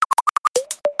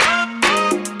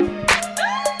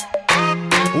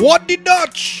What the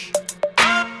Dutch?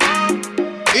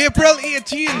 April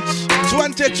 18th,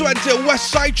 2020, West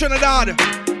Side Trinidad.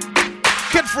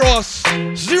 Kid Frost,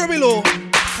 Zero Below,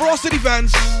 Frosted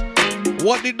Events.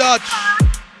 What the Dutch?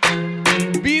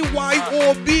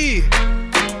 BYOB.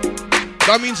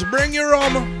 That means bring your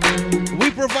rum.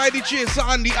 We provide the chaser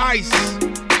and the ice.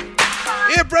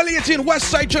 April 18th,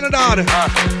 West Side Trinidad.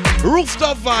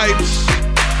 Rooftop vibes.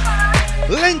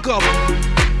 Link up.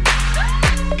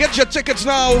 Get your tickets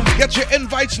now. Get your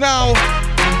invites now.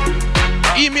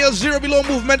 Email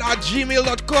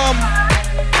zerobelowmovement@gmail.com.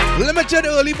 Limited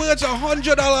early birds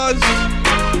 $100.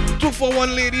 2 for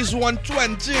 1 ladies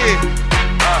 $120.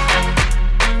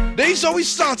 Days how we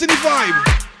start in the vibe.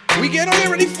 We get all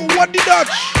ready for What the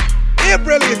Dutch.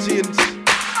 April 18th.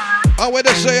 I want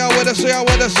to say.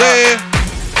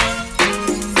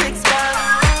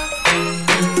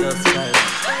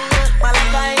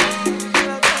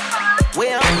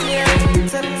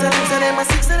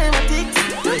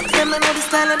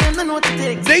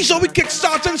 They so we kick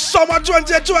starting summer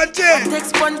 2020. Take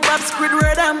SpongeBob,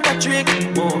 Squidward and Patrick.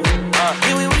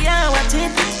 Here we are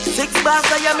watching 6 bars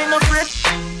I am in a fret.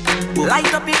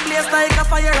 Light up in place like a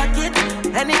fire rocket.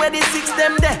 Anywhere the 6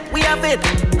 them there, we have it.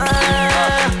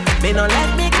 Me no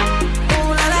like me.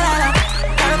 Ooh la la la la.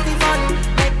 Can't be fun,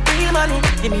 make real money.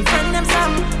 Give me friend them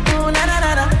some. Ooh la la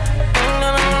la la.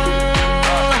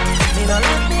 Me no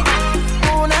like me.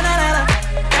 Ooh la la la la.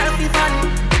 Can't be fun,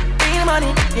 real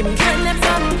money. Give me friend them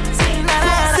some. Sing la la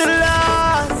la.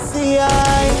 See I.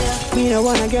 Me no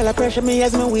wanna get a pressure me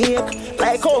as me wake.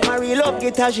 Like how my real love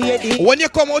guitar she had it. When you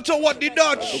come out to What the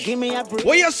Dutch, so give me a break.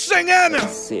 what you singing?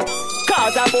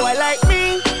 Cause a boy like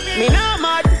me not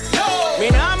mad. No. Me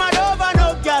not mad over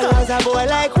no girl. Cause a boy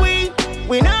like we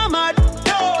not mad.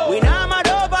 No. We not mad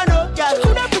over no girl.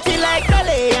 Coulda pretty like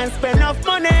Dolly and spend enough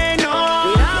money, no.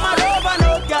 We not mad over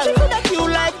no girl. Coulda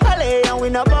cute like Dolly and we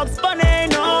no box bunny,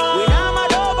 no. We not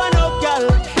mad over no girl.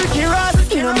 Ricky Ross,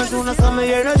 you know me soon as some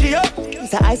energy up.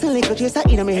 It's a ice and liquor chaser,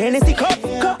 you know me Hennessy cup.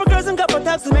 Couple girls and couple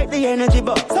taps to make the energy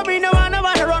bust. So me no wanna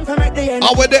run for make the energy.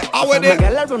 How with it? My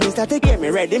girl run me start to get me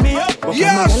ready me up.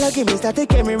 Yes. My girl give me start to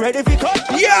get me ready for cut.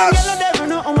 Yes. Girl never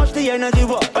know how much the energy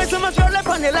was. Why so much roll up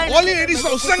on the line? All you ladies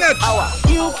now sing it.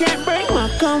 You can't break my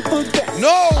confidence.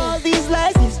 No. All these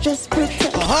lies is just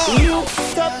pretend. You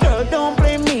stop girl, don't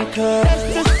blame me, cause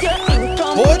that's just your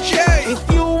income. OJ. If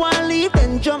you wanna leave,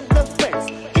 then jump the fence.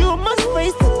 You must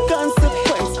face the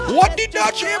consequence. What the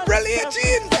Dutch, April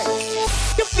 18th?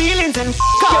 Your feelings and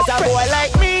cause a boy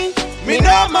like me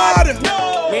not mad.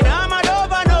 No. Me not mad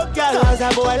over no girl. Cause a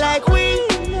boy like we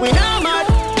not mad.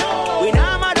 No. We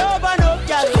not mad over no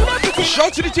girl.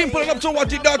 Shout to the team pulling up to What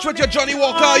the Dutch with your Johnny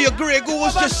Walker, your Grey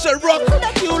Goose, just say rock.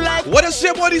 What a say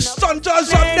about these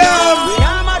stunters on them? We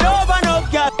not mad over no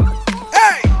girl.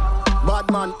 Hey! Bad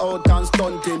man out and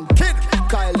stunting. Kid,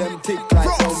 Kyle them tick like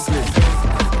dumpling.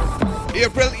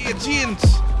 April 18th,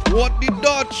 What the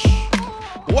Dutch,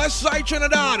 West Side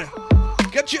Trinidad.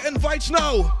 Get your invites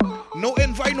now. No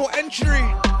invite, no entry.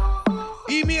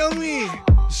 Email me,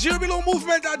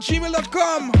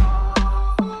 zerobelowmovement@gmail.com.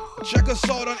 Check us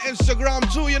out on Instagram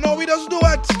too. You know we just do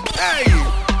it. Hey!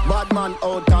 Bad man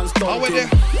out and stunting.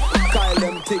 Kyle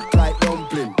them tick like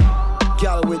dumpling.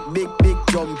 Girl with big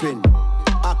jumping.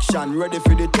 Action ready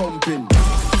for the thumping.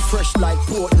 Fresh like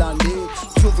Portland, eh?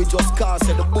 Juvie just cast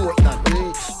at the boatland,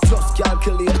 eh? Just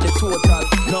calculate the total.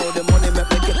 Now the money make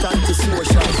me get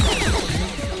anti-social.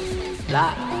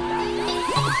 Yeah.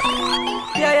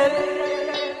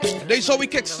 They saw we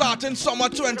kick starting summer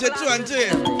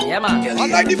 2020. Yeah, man. I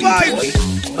like the vibes.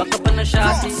 Back up on the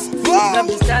shawty. Love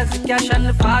the stars, the cash and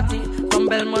the party. From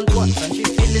Belmont once and she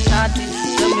feeling naughty.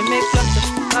 So me make love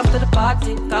after the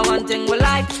party. Cause one thing we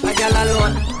like, a girl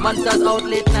alone. Monsters out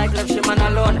late night, left she man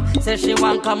alone. Say she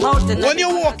won't come out in when you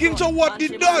walk into What the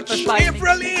Dutch,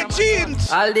 April 18th.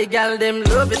 All the girl them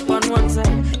love it on one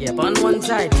side. Yep, on one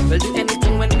side. We'll do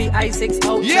anything when we I6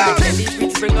 outside. Yeah. And the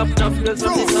beats bring up tough girls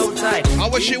from this outside. How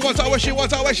what she wants.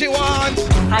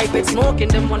 High bit smoking,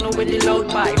 them one with the loud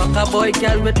pipe. Fuck a boy,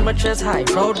 girl with my chest high.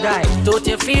 Proud guy. Don't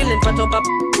you feeling put up a...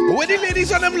 What the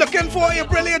ladies and them looking for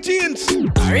April 18th? A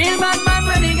real bad man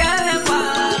when the girl them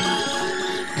want.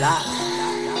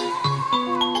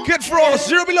 Kid Frost,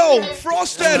 Zero Below,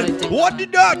 Frosted, What the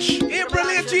Dutch, April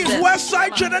 18th, West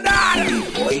Side Trinidad.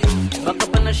 Back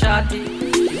up on the shawty.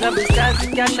 Love the stars, the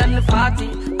cash and the party.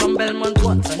 From Belmont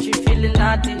once and she feeling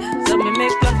naughty. So me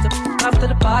make plans after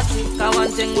the party. Cause one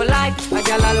thing we like, a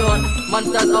girl alone.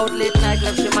 Monsters out late night,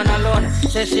 left she man alone.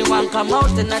 Say she won't come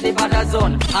out in the bad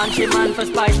zone. And she man for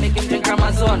spite, make him drink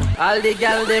Amazon. All the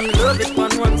girl them love it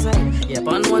on one side. Yep,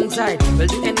 on one side. We'll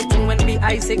do anything thing when the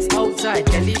I6 outside.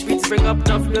 Kelly streets bring up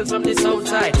tough girls from the south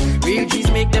side. Real G's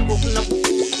make them open up.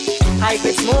 I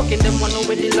quit smoking, them one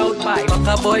over the loud pipe.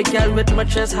 Fuck a boy, girl with my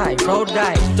chest high, proud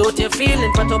guy. Don't you feel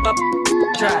it, but up a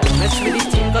try. Mess with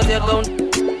the team cause you're gone.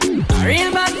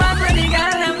 Real bad man, ready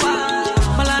girl, them wild.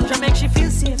 Malandra make she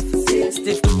feel safe,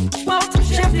 stiff. Mouth,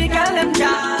 chef the girl, them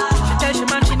jam. She tell she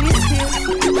man she needs skills.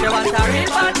 She want a real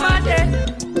bad man then.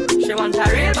 She want a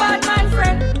real bad man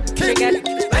friend. She get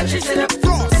it when she see the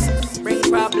frost. Bring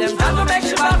problems, I'm gonna make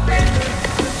she back then.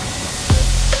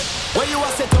 When you a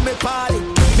say to me party,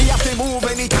 me have to move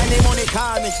anytime the money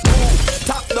call me.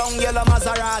 Top down yellow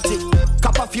Maserati,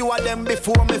 cop a few of them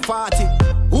before me 40.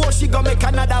 Oh, she gon' make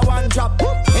another one drop.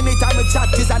 Anytime we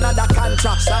chat is another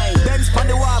contract. Then span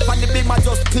the wharf and the beam are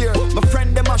just clear. My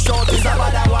friend them a short is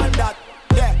another one that.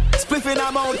 Yeah, spliffing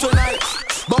them out tonight.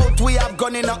 Both we have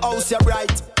gone in the house, you're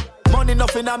right. Money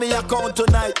nothing on me account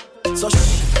tonight. So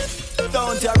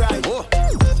don't you right. Oh.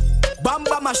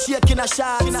 Bamba ma shake in a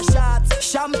shot.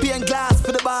 Champagne glass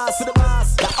for the boss.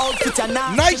 The outfit are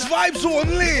not. Nice vibes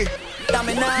only.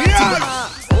 Yeah.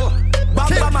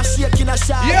 Bamba ma shake in a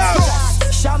shot. Yeah.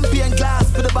 Champagne glass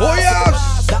for the boss. Oh yeah.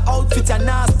 The outfit are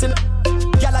nasty.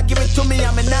 Y'all give it to me,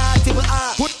 I'm a naughty.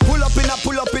 Pull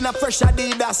up in a fresh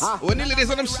Adidas. When the ladies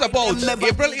and them step out,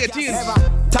 April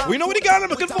 18th. We know what the girl I'm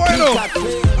looking for, you know.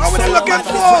 How are they looking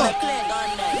for?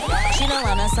 She don't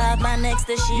wanna serve my next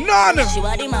to she. None. She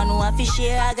want the man who have to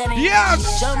share agony.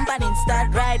 Yes. Jump and it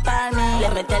start right by me.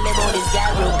 Let me tell you about this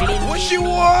girl Brooklyn. What she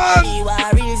want? She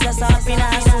want real just up in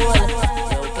her soul.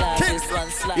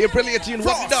 April 18th,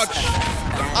 what the Dutch?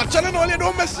 I'm telling all you,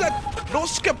 don't mess it. Don't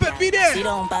skip it, be there. She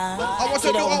don't ban. I want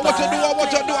to do,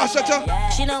 I said to.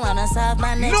 She don't wanna serve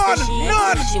my next to she.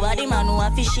 None. She want the man who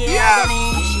have to share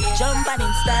agony. Jump and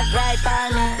it start right by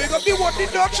me. Big up the what the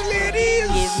Dutch ladies.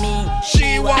 Give me.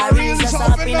 She want real just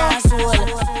up in her soul.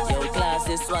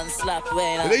 This one slap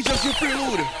when they just do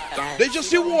prelude. They just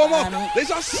do warm up. They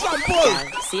just sample.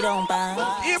 Sit down,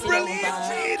 April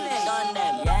 18th.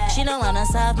 She don't wanna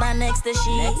serve my next to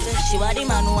she. She want the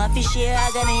man who have to share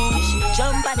agony.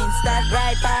 Jump and it start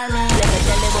right by me. Let me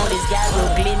tell you about this girl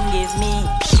Brooklyn give me.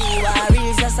 She want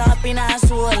real just up in her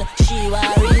soul. She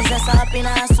want real just up in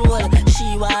her soul.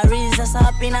 She want real just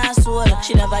up in her soul.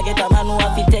 She never get a man who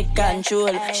have to take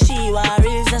control. She want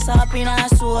real just up in her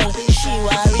soul. She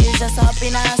want real just up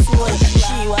in her soul.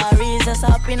 She want real just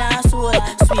up in her soul.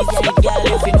 Sweet girl,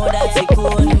 if you know that's it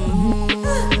cool.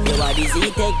 What is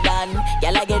he take down?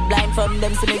 Y'all I get blind from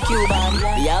them to the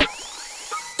Cuban. Yup.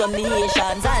 From the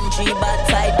Haitians and 3 bad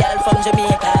side girl from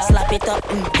Jamaica. Slap it up,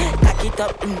 tack it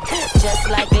up, just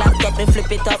like laptop and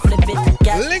flip it up, flip it.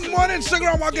 Girl. Link me on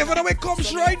Instagram, I'll give it away.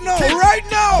 Comes right now.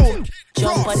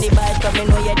 Jump on the bike, come me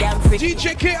know you damn freak.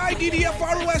 DJ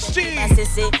KIDDFROST.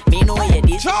 Me know you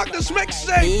this. Tag this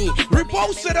mixtape,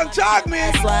 repost it and tag me.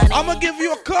 I'ma give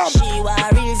you a come. She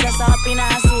want real just up in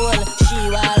her soul. She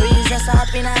want real just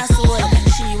up in her soul.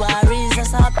 She want real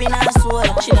just up in her soul.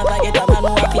 She never get a man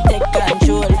who have to take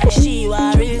control. She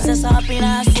want real just up in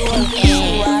her soul.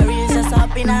 She want real just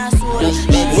up in her soul.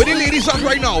 Where the ladies at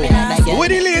right now? Where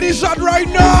the ladies at right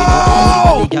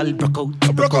now? Girl broke out.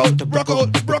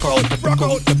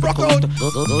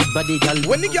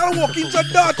 When the girl walk into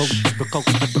Dutch,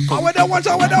 how would I want?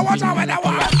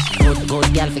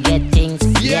 Good girl forget things.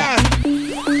 Yeah.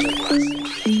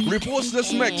 Repost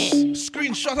this mix,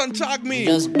 screenshot and tag me.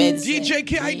 DJ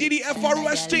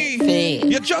KIDDFROST.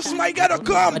 You just might get a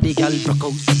come. The girl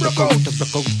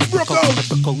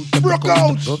broke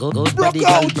out.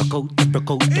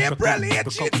 April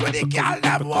 18th with the girl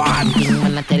that one.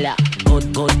 When I tell ya,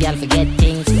 good girl forget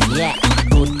things. Yeah,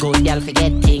 good girl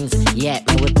forget things. Yeah,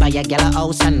 me would buy a girl a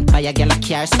house and buy a girl a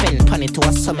car, spend money to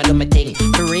a summer do me thing.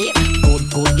 For real,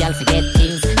 good girl forget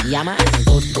things. Yeah man,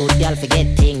 good girl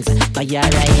forget things. Buy a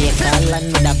vehicle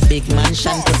and with a big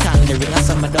mansion, put on the ring of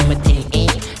summer do me thing.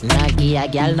 Nah give a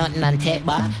girl nothing and take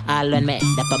back. All when me,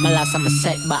 that put my last on my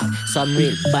setback. Some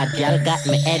real bad girl got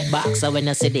me head back. So when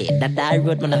I see that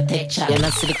road when I take chat. You know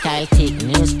see the car take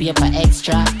newspaper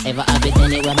extra. Ever have it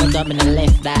anywhere me dumb in the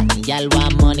left that. Y'all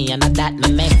want money and that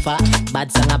me make for.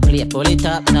 Bad song I play, pull it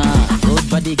up now. Good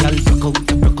body girl, broke out.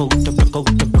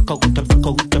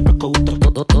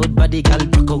 Good body girl,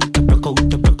 broke out.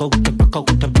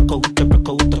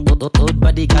 Good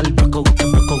body girl, broke out.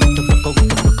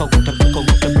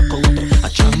 I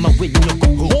try my window.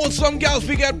 Hold some girls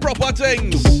forget proper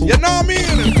things. You know what I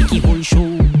mean?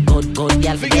 Good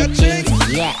girl forget things.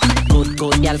 Yeah, good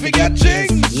girl forget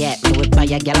things. Yeah, we would buy a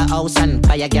a gal a house and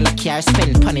buy a gal a car.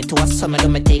 Spend money to a summer do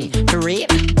me thing. For real,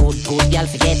 good gal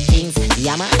forget things.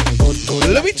 Yeah man, good.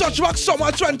 Let me touch back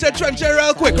summer 2020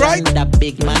 real quick, right? The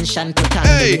big mansion to town.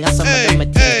 Hey, More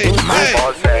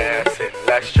stressing,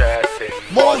 less stressing.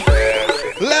 More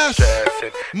less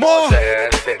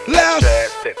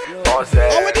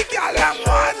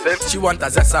She want a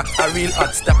zessa, a real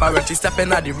hot stepper. When she step in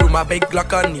the room, a big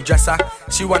Glock on the dresser.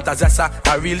 She want a zessa,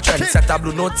 a real trendsetter.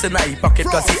 Blue notes in her pocket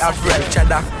cause he have real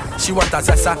cheddar. She want a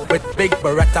zessa with big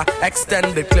Beretta,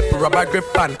 extended clip, rubber grip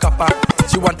and copper.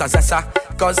 She want a zessa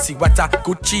cause she wetter,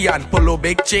 Gucci and polo,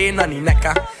 big chain on the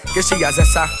necker. Cause she a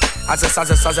zessa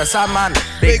man.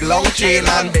 Big long chain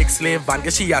and big slave van.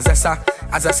 Cause she a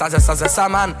zessa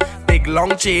man. Big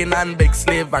long chain and big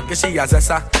slave van. Cause she a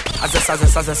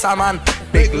zessa man.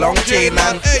 Big long chain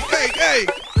and hey.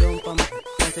 Jump on me,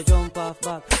 to jump off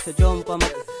back, to jump on me,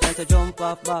 to jump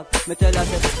off back. Me tell her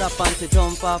to stop and to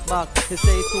jump off back. To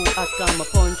say too hot, can my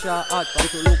punch her hot. And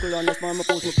to look on this man, me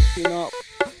put me up.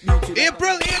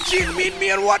 April 18, meet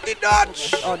me and what the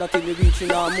Dutch. Other till we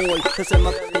reaching our mole.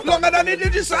 Longer than the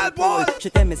digital ball. She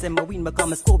tell me say my win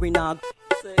become a scoring now.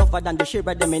 Tougher than the share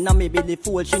of them and me belly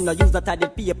full. She no use that at the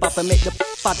paper for make the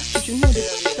fat. She know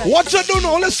this. What you do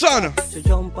now, listen? To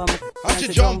jump on me, to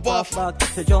jump off back,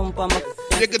 to jump on me.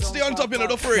 You can stay on top, you're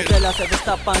not afraid. Tell her to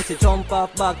stop and to jump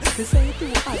off back. To say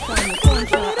too hot and punch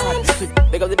her hard.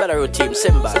 Big up the better team,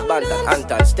 Simba, Bantan,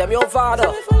 Anton, stem your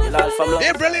father.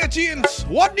 April 18th,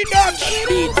 what the Dutch?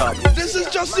 Beat up. This is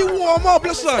just the warm up,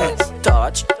 listen.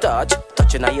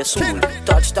 Touching on your soul.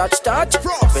 Touch, up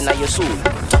in your soul.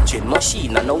 Touching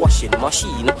machine and a washing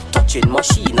machine. Touching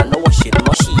machine and a washing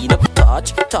machine.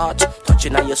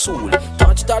 Touching on your soul.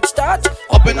 Touch,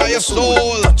 up in your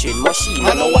soul. Touching machine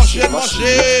and a washing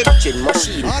machine. Touching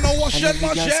machine and a washing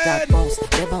machine.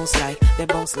 They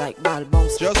bounce like ball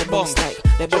bounce. Just bounce.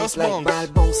 They bounce like ball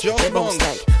bounce. They bounce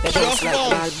like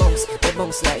ball bounce. They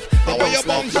bounce like. How are you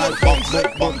bounce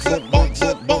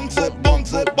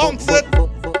it.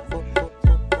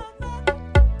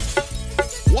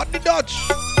 What the Dutch?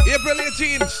 April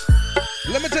 18th.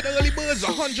 Limited early birds,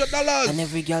 $100. And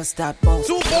every girl start bounce.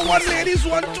 2 for 1 ladies,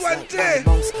 120. They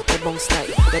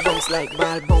bounce like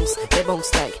ball bounce. They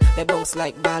bounce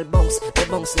like ball bounce. They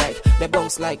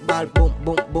bounce like ball boom.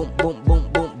 Bounce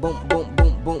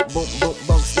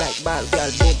like ball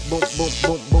girl boom.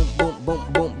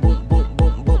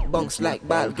 Bounce like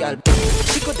ball girl.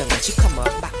 She go down and she come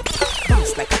up back.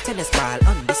 Bounce like a tennis ball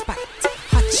on the spot.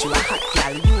 Hot, you a hot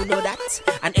girl, you know that.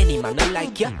 And any man don't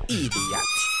like you, idiot.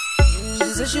 She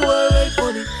said she was right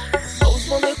bunny. Bounce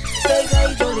for me like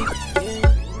I Johnny.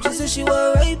 She said she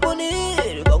was right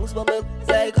bunny. Bounce for me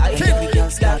like I Johnny. Every girl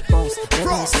start bounce. They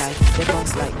bounce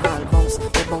like ball bounce.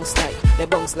 They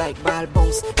bounce like ball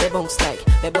bounce. They bounce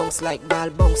like ball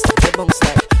bounce. They bounce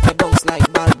like ball boom. Bounce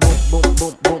like ball girl boom.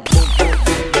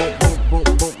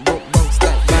 Bounce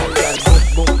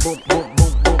like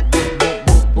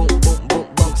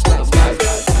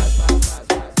ball.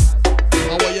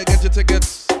 How will you get your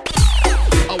tickets?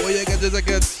 How will you get the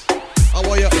tickets? How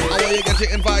will you get your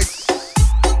invites?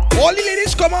 All the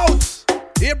ladies come out.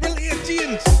 April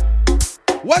 18th.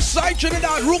 Westside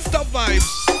Trinidad Rooftop Vibes.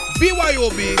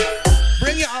 BYOB.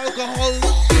 Bring your alcohol.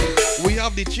 We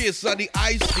have the chaser, the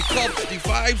ice, the cups, the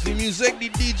vibes, the music, the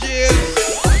DJs.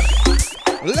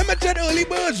 Limited early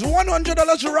birds,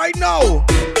 $100 right now.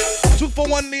 2 for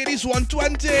 1 ladies,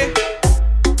 120.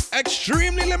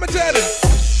 Extremely limited.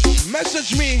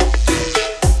 Message me.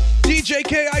 DJ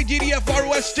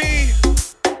KIDDFROST.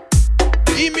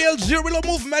 Email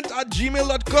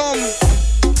zeromovement@gmail.com.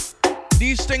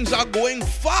 These things are going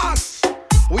fast.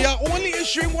 We are only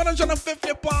issuing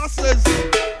 150 passes.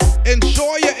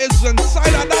 Enjoy your is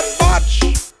inside of that batch.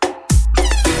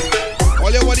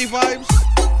 All you want the vibes.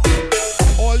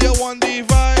 All you want the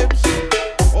vibes.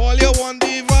 All you want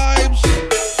the vibes.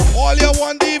 All you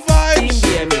want the vibes.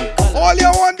 All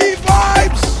you want the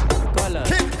vibes.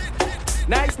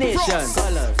 Nice nation.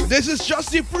 This is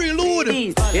just the prelude.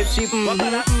 If she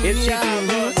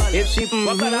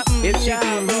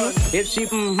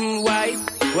white,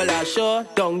 well I sure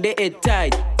don't they it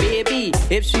tight. Baby,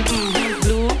 if she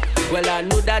blue, well I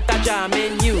know that I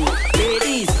jamming you.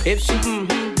 Ladies, if she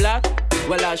black,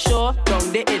 well I sure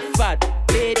don't they it fat.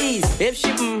 Ladies, if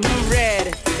she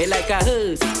red, it like a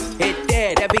hearse, it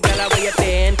dead. Every girl I wear your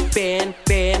pen.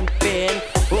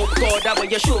 Oh God, I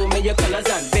want you show me your colors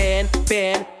and pen.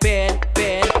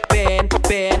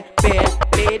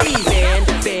 Ladies, pen.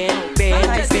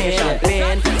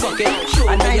 Fuck it, show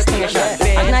me your colors and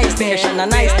pen. A nice nation.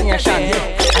 nation,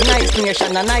 a nice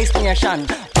nation, a nice nation.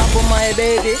 Up on my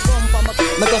baby,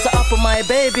 me go say up on my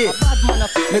baby,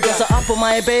 me go say up on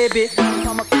my baby,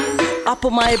 up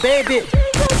on my baby.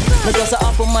 Me go say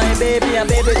up on my baby and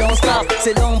baby don't stop.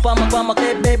 Sit down pa my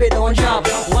clip, baby don't drop.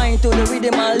 Wine to the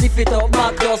rhythm and lift it up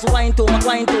back. Just wine to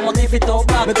my lift it up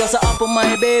back. Me go say up on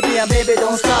my baby and baby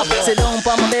don't stop. Sit down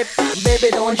pa my baby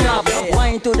don't drop.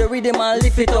 Wine to the rhythm and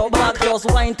lift it up back. Just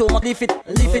wine to my lift it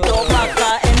up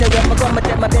back. Anyway, me come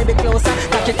take my baby closer.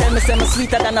 And she tell me say me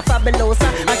sweeter than a fabulosa.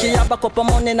 And she have a cup of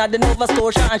money at the Nova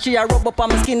Scotia. And she a rub up on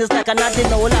my skin is like a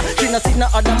Nadinola. She no see no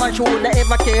other man she woulda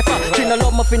ever care for. She no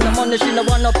love me for the money, she no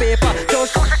want no paper. So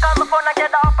she call me phone and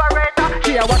get the operator.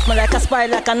 She a watch me like a spy,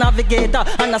 like a navigator.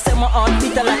 And I say my heart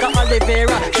beat her like a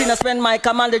Oliveira. She no spend my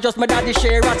command, just my daddy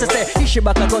share her. She say, if she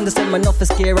back a gun, they say me no for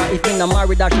scare her. If me no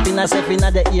married her, she be herself in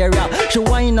the area. She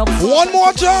wind up one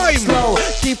more time. Slow.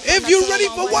 If you ready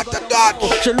for what the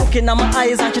dodge. She looking at my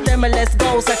eyes and she tell me let's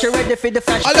go. So she ready for the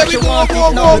flash. I let me go.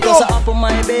 Because I up on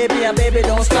my baby and baby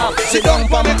don't stop. Sit down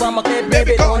for my clip,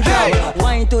 baby don't drop.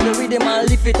 Wine to the rhythm and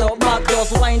lift it up back.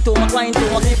 Just wine to my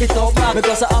lift it up back.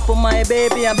 Because I up on my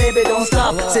baby and baby don't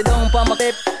stop. Sit down for my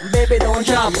clip, baby don't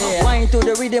drop. Wine to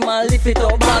the rhythm and lift it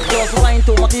up back. Just wine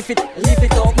to my lift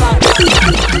it up back.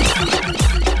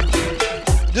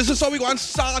 This is how we going to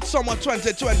start summer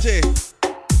 2020.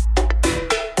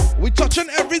 We touching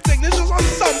everything. This is a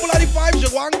sample of the vibes.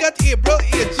 You want to get April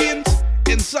 18th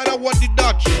inside of What the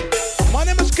Dutch. My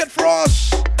name is Kid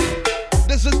Frost.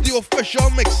 This is the official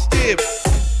mixtape.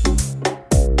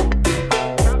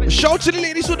 Shout to the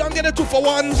ladies who don't get a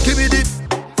 2-for-1s. Give me the.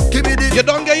 You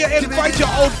don't get your invite, your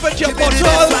outfit, your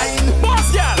bottle.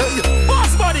 Boss girl,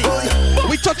 boss body.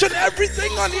 We touching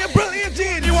everything on April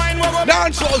 18th.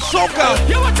 Dancehall, soca.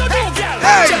 You want to do, girl?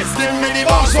 Hey, Just give me the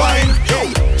boss wine.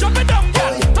 Hey, Drop it down,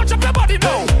 girl. Touch up your body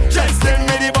now. just give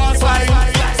me the boss wine.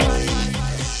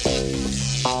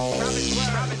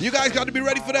 You guys got to be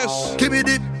ready for this. Give me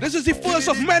the. This is the first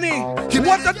of many.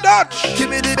 What the Dutch? Give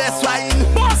me the best wine.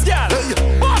 Boss girl,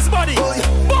 boss body,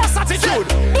 boss attitude,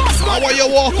 boss How body. are you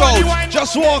walk out?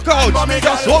 Just walk out.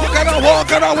 Just walk and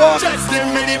walk and walk. Just give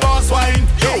me the boss wine.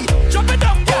 Hey, drop it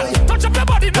down, girl. Touch up your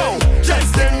body now.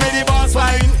 Just give me the boss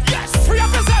wine. Yes, free up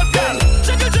yourself, girl.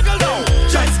 Jiggle, jiggle now.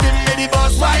 Just give me the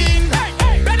boss wine. Hey,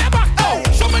 hey, bend your back now.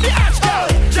 Show me the ass, girl.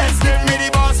 Just give me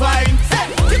the boss wine. Hey,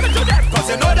 give it to them. Cause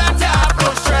you know that you have no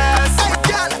stress. Hey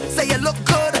girl, say you look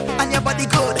good and your body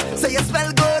good. Say you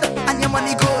smell good and your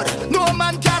money good. No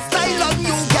man can style on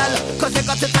you, girl. Cause you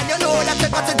got it and you know that you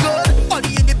got it good. All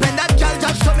the independent girl,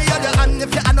 just show me on your hand.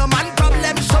 If you have no man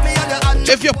problem, show me on your hand.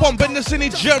 If you're pumping this in the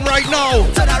gym right now,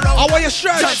 how are you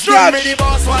stretch? Just give me the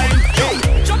boss wine.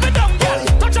 Hey, jump it down, girl.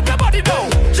 Touch up your body now.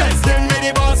 Just give me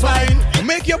the boss wine.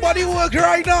 Make your body work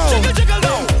right now. Jiggle, jiggle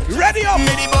now. Ready up. Give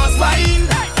me the boss wine.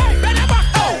 Hey, hey, bend your back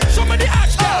now. Show me the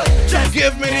ass, girl. Just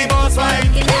Give me the the boss wine.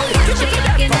 Cause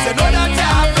you know that you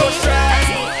have no stress.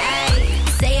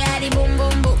 Say I the boom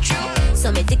boom boom.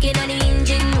 So me tick it on the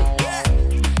engine.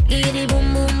 Give me the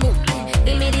boom boom boom.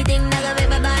 Give me the thing that make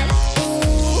my ball.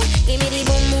 Ooh, give me the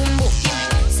boom boom boom.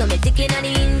 So me tick it on the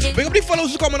engine. Big up the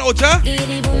fellows who coming out, huh? Give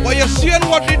me the boom. While you're seeing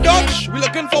What the Dutch, we're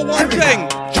looking for one thing.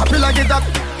 Chop it like it up.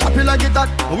 Chop it like it up.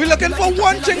 We're looking for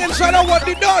one thing inside of What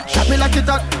the Dutch. Chop it like it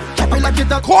up. Chop it like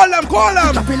it up. Call them, call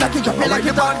them. Chop it like it, chop it like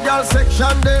it. Bad girl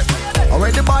section there.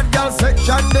 Away the bad girl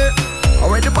section there.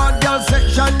 Away the bad girl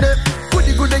section there.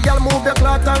 Goody goody girl move your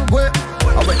cloth and go.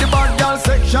 Away the bad girl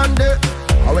section there.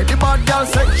 Away the bad girl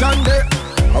section there.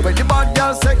 Away the bad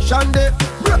girl section there.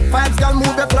 Vibes girl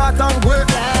move your cloth and go.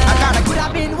 I got a Could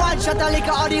have been one shot of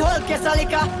liquor or the whole case of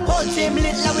liquor. Whole team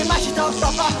lit, now we mash it up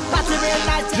proper. Party real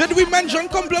nice. Did we mention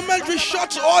complimentary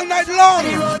shots all night long?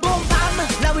 The road, boom bam.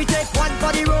 Now we take one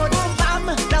for the road, boom bam.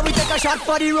 Now we take a shot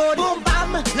for the road, boom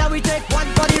bam. Now we take one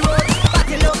for the road.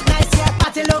 Party look nice, yeah,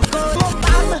 party look good, boom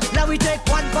bam. Now we take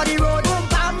one for the road, boom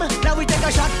bam. Now we take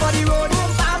a shot for the road,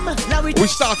 boom bam. Now we We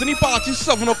starting the party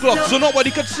 7 o'clock, so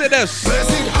nobody could say this. place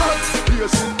it hot.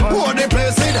 Want the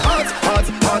place it hot, hot,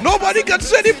 hot. Nobody can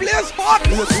say the place hot.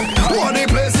 Want the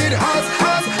place it hot,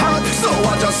 hot, hot. So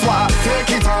I just want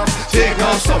take it off, take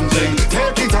off something,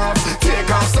 take it off, take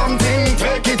off something,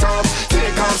 take it off,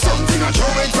 take off something. I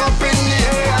throw it up in the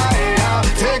air,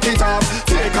 take it off,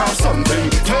 take off something,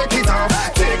 take it off,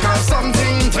 take off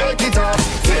something, take it off,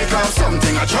 take off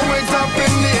something. I throw it up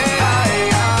in the air.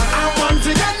 I want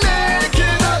to get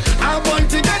naked, I want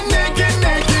to get naked,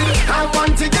 naked. I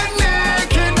want to get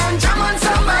naked and jam on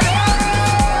somebody.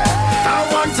 I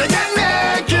want to get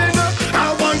naked,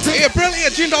 I want to get April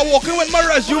 18th, I'm walking with my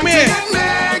resume.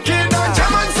 naked and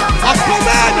jam on somebody. I'm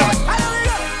coming.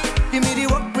 Give me the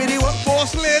work, with the work.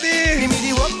 Boss lady. Give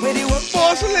me the work, with the work.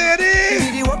 Boss lady.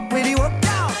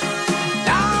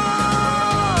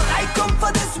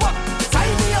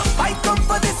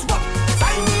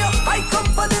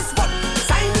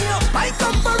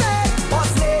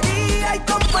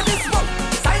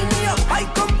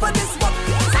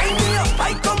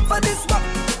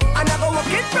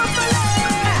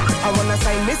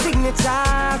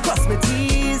 signature, cross my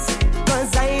T's,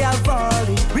 cause I have all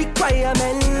the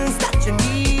requirements that you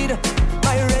need.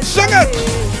 My resume. Sing it!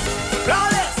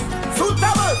 Flawless,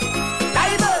 suitable,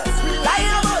 diverse,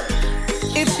 reliable.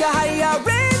 If you're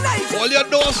hiring, I just all your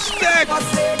doors stack.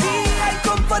 Boss lady, I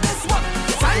come for this work.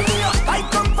 Sign me up, I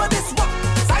come for this work.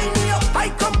 Sign me up, I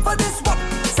come for this work.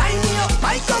 Sign me up,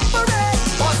 I come for it.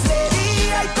 Boss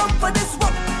lady, I come for this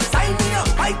work. Sign me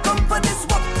up, I come for this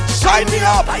work. Sign me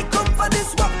up, I come for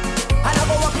this work. I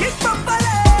never walk it properly.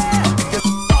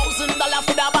 $1,000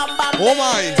 for the bam bam. Oh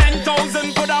my.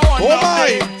 10,000 for the one. Oh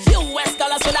my. US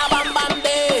dollars for the bam bam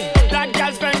day. That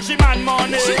girl spend she man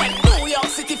money. She went New York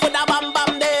City for the bam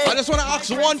bam day. I just want to ask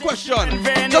one question.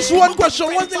 Just one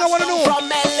question. One thing I want to know. From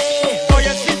LA. Oh,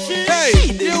 you see, hey,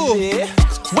 you.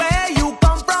 Where you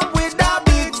come from with that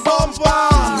big bumper?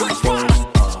 Which one?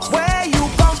 Where you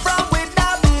come from with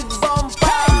that big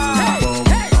bumper?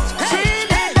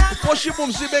 For she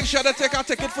Bumsy, make sure they take a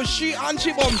ticket for she and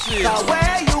she Bumsy.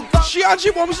 Where you come? She and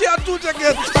she Bumsy have 2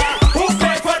 tickets. who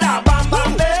pay for that bam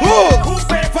bam day? Who? Who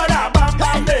pay for that bam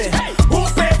bam day? Who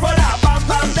pay for that bam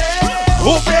bam day?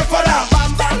 Who pay for that?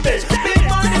 Bam bam day. Big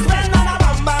money spend on a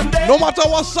bam bam day. No matter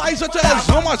what size it is,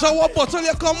 no matter what bottle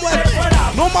you come with,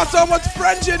 no matter what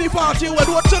friends you in the party with,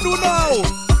 what to do now?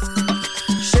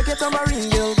 Shake it tambourine,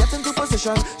 girl, get into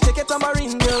position. Shake it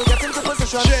tambourine, girl, get into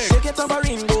position. Shake it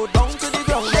tambourine, go down to the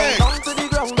ground, down to the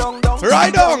ground, down.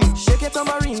 Right down. Shake it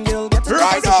tambourine, girl, get into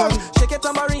right position. down. Shake it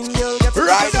tambourine, girl, get into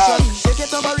right position. down. Shake it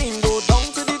tambourine, go down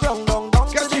to the ground, down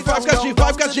to the ground.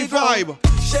 Catch the vibe.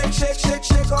 Shake, shake, shake,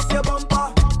 shake off your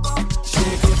bumper.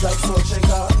 Shake it like so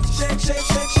shaker. Shake, shake,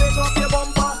 shake, shake off your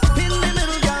bumper. In the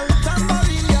middle, girl,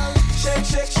 tambourine, girl. Shake,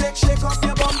 shake, shake, shake off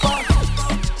your bumper.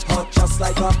 Hot just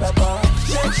like a pepper.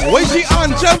 Shake, shake. Where's the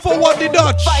anthem for what the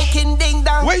Dutch? Viking ding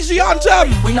dong. Where's the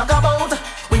anthem? We knock about,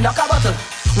 we knock a bottle.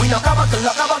 We knock a bottle,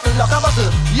 knock a bottle, knock a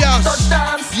bottle. Yes.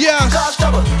 Touchdowns. Yes. Cause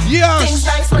trouble. Yes. Things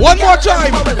nice when One the more girl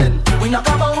them time. bubbling. We knock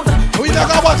about, We knock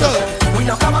a bottle. we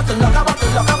knock a bottle, knock a bottle,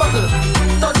 knock a bottle.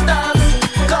 Touchdowns.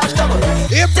 Cause trouble.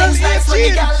 April Things nice when the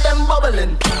 18th. girl them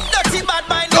bubbling. Dirty bad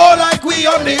mind. Don't like we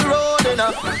on the road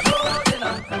enough.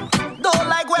 Don't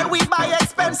like when we buy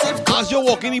expensive. As you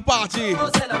walk in the party,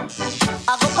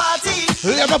 I go party.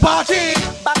 let me party.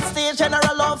 Backstage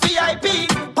general or VIP.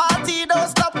 Party don't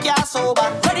stop, yeah, sober.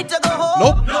 Ready to go home?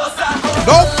 Nope. No stop.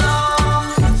 Nope.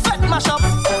 Fed mash up.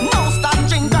 No stop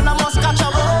drink and I must catch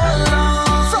up.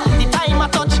 From the time I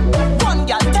touch, 1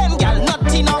 gal, 10 gal,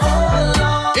 not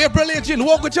enough. April 18th,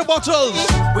 walk with your bottles,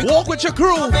 walk with your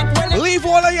crew, leave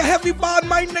all of your heavy bad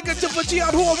mind negativity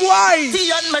at home. Why?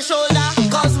 Tea on my shoulder,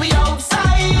 cause we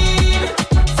outside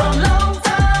from long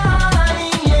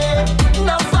time, yeah.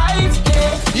 No vibes,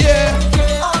 yeah.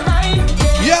 Yeah. All night,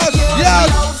 yeah. Yes, We yes.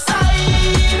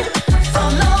 outside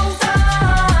from long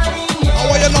time, yeah.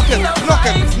 How are you knocking? Knock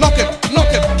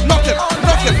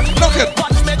it.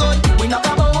 Watch me good, we knock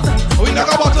a boat. We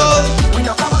knock a bottle. We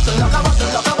knock a bottle, knock a bottle,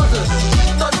 knock a bottle.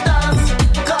 Touchdowns,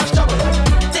 cause trouble.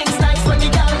 Things nice when the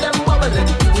girl them bubbling.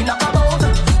 We knock a boat,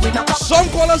 we knock a Some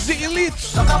call us the elite.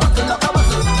 knock a bottle, knock a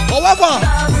bottle. However,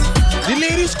 the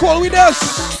ladies call with us.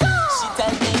 She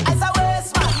tell me as a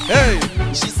waste man.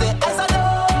 Hey. She say as a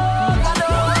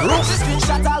dog. She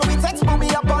screenshot all we text, put me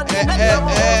up on the net.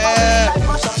 Like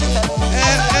my shop, she tell me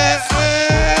as a waste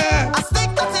man. I stick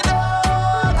to the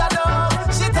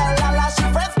dog. She tell Lala she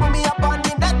friends, put me up on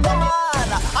the net, woman.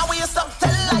 And we stop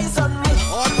tell lies on me.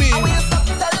 On me. And we stop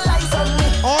tell lies on me.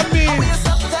 On me. And we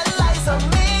stop tell lies on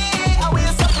me. And we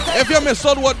stop tell. If you miss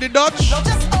out what the Dutch, No,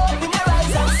 just open your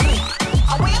eyes and see.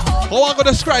 And we open. how I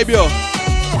gonna describe you?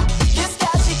 This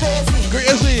girl she crazy.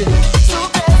 Crazy. Too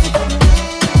crazy for me.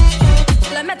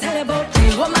 Let me tell you about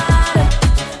real woman.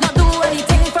 Not do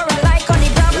anything for a like on the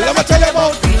ground. Let me tell you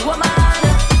about real woman.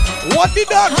 what the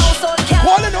Dutch.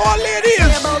 Calling all Tell you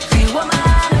ladies. about real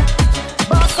woman.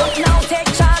 Boss up now,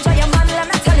 take charge of your man. Let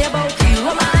me tell you about real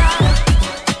woman.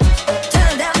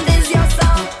 Tell them this your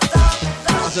song.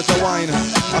 As it's a wine,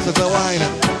 as it's a wine,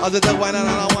 as it's a wine and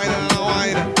a wine and a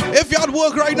wine. If you're at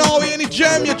work right now, you're in the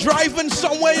gym, you're driving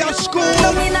somewhere, you're at school,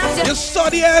 you're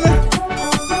studying,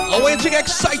 or when you get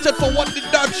excited for what the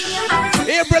Dutch,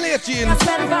 April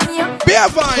 18th, beer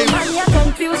vibes. Woman, you're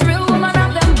confused, real woman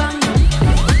of them bang.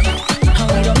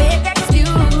 And we don't make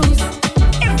excuse.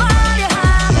 If all you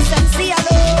have is MC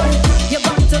alone, you're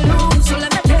bound to lose. So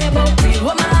let me tell you about real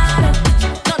woman.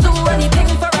 Not do anything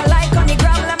for a like on the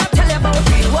ground. Let me tell you about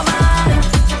real woman.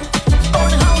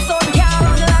 Own house, own car,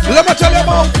 own land. Let me tell you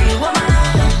about real woman.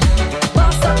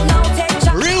 Boss up now, take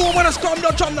charge. real woman has come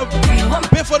Dutch on the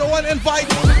pay for the one invite,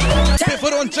 pay for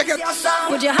the one ticket,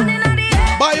 Put your hand in the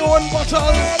air. buy your own bottle.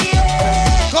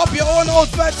 Yeah. Rock up your own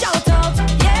outfit. Shout out,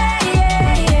 yeah,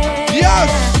 yeah, yeah.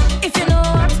 Yes. If you know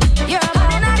what, you're a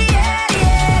man in the air,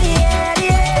 yeah, yeah,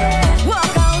 yeah.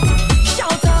 Walk out,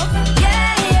 shout out,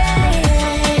 yeah, yeah,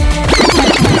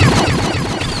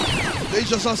 yeah. They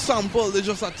just a sample, they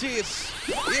just a taste.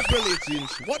 April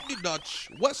 18th, What the Dutch,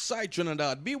 Westside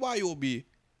Trinidad, BYOB.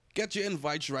 Get your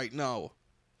invites right now.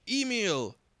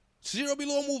 Email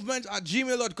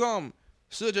ZeroBelowMovement@gmail.com.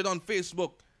 Search it on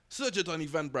Facebook. Search it on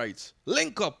Eventbrite.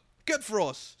 Link up. Get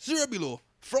Frost. Zero Below.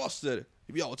 Frosted.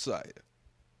 Be outside.